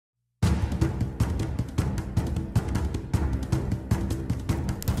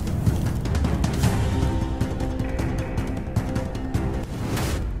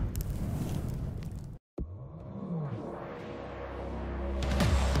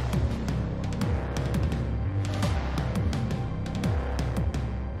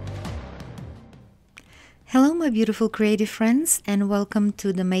my beautiful creative friends, and welcome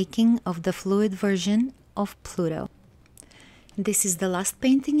to the making of the fluid version of PLUTO. This is the last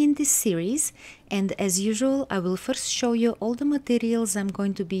painting in this series, and as usual I will first show you all the materials I'm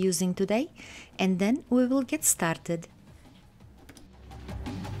going to be using today, and then we will get started.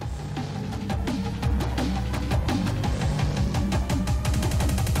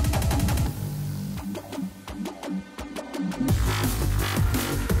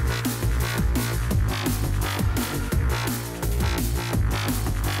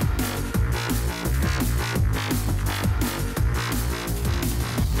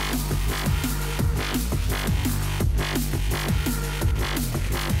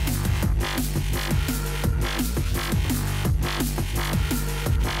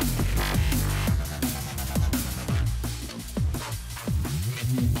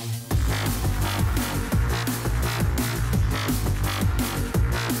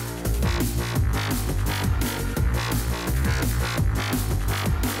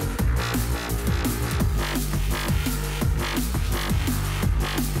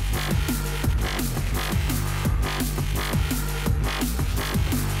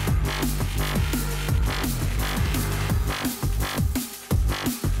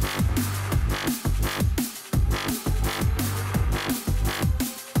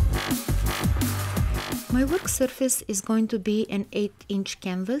 My work surface is going to be an 8-inch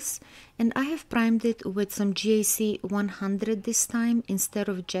canvas, and I have primed it with some GAC 100 this time instead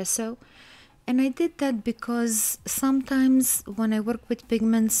of gesso. And I did that because sometimes when I work with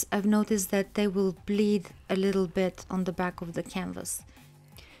pigments, I've noticed that they will bleed a little bit on the back of the canvas.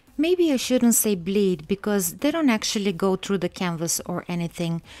 Maybe I shouldn't say bleed because they don't actually go through the canvas or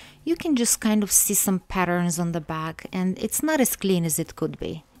anything. You can just kind of see some patterns on the back, and it's not as clean as it could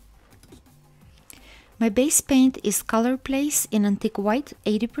be. My base paint is ColorPlace in Antique White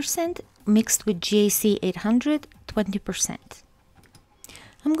 80% mixed with GAC 800 20%.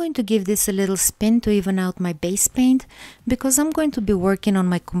 I'm going to give this a little spin to even out my base paint because I'm going to be working on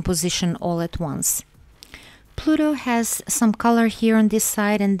my composition all at once. PLUTO has some color here on this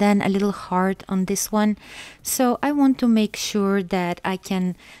side and then a little heart on this one, so I want to make sure that I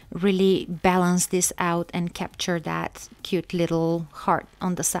can really balance this out and capture that cute little heart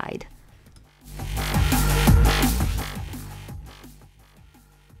on the side.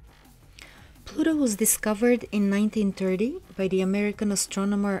 PLUTO was discovered in 1930 by the American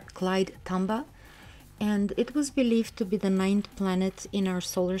astronomer Clyde Tombaugh, and it was believed to be the 9th planet in our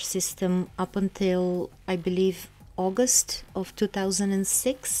solar system up until, I believe, August of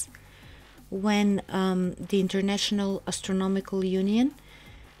 2006, when the International Astronomical Union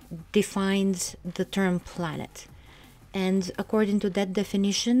defined the term planet. And according to that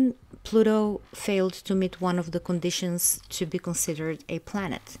definition, PLUTO failed to meet one of the conditions to be considered a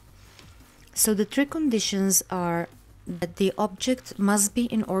planet. So the three conditions are that the object must be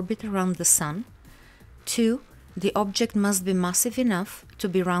in orbit around the Sun, 2, the object must be massive enough to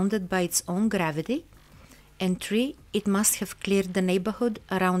be rounded by its own gravity, and 3, it must have cleared the neighborhood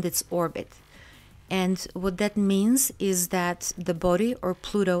around its orbit. And what that means is that the body, or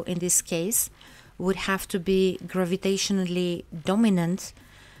PLUTO in this case, would have to be gravitationally dominant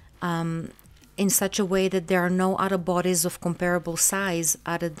in such a way that there are no other bodies of comparable size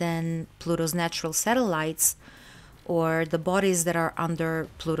other than PLUTO's natural satellites or the bodies that are under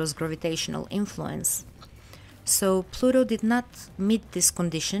PLUTO's gravitational influence. So PLUTO did not meet this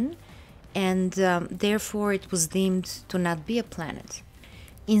condition, and therefore it was deemed to not be a planet.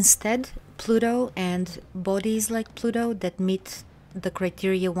 Instead, PLUTO and bodies like PLUTO that meet the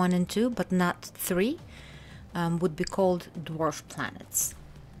criteria 1 and 2 but not 3 would be called dwarf planets.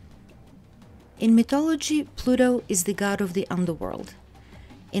 In mythology, PLUTO is the god of the underworld.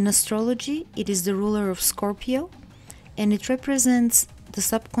 In astrology, it is the ruler of Scorpio, and it represents the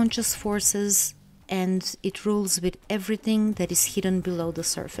subconscious forces, and it rules with everything that is hidden below the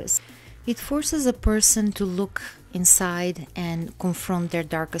surface. It forces a person to look inside and confront their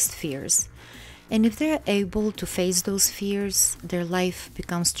darkest fears. And if they're able to face those fears, their life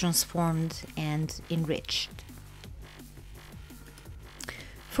becomes transformed and enriched.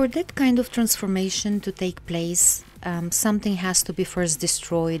 For that kind of transformation to take place, something has to be first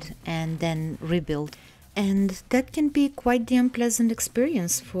destroyed and then rebuilt. And that can be quite the unpleasant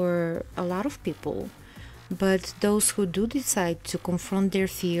experience for a lot of people. But those who do decide to confront their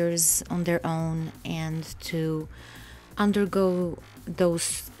fears on their own and to undergo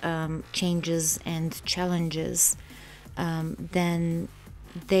those changes and challenges, then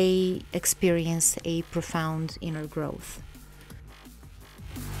they experience a profound inner growth.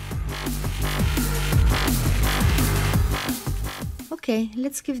 Okay,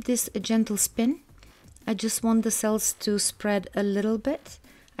 let's give this a gentle spin. I just want the cells to spread a little bit.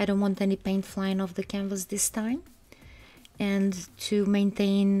 I don't want any paint flying off the canvas this time. And to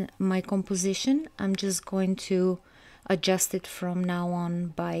maintain my composition, I'm just going to adjust it from now on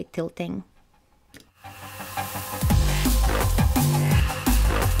by tilting.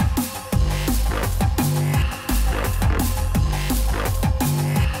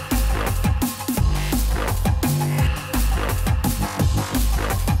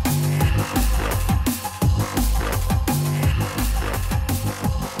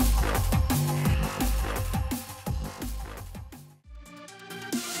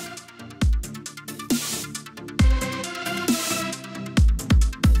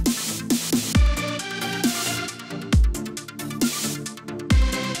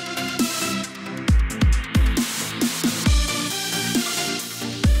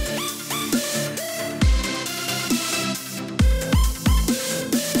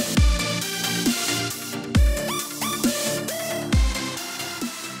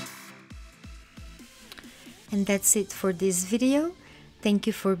 And that's it for this video. Thank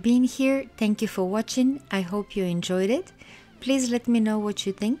you for being here. Thank you for watching. I hope you enjoyed it. Please let me know what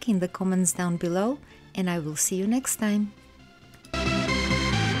you think in the comments down below, and I will see you next time.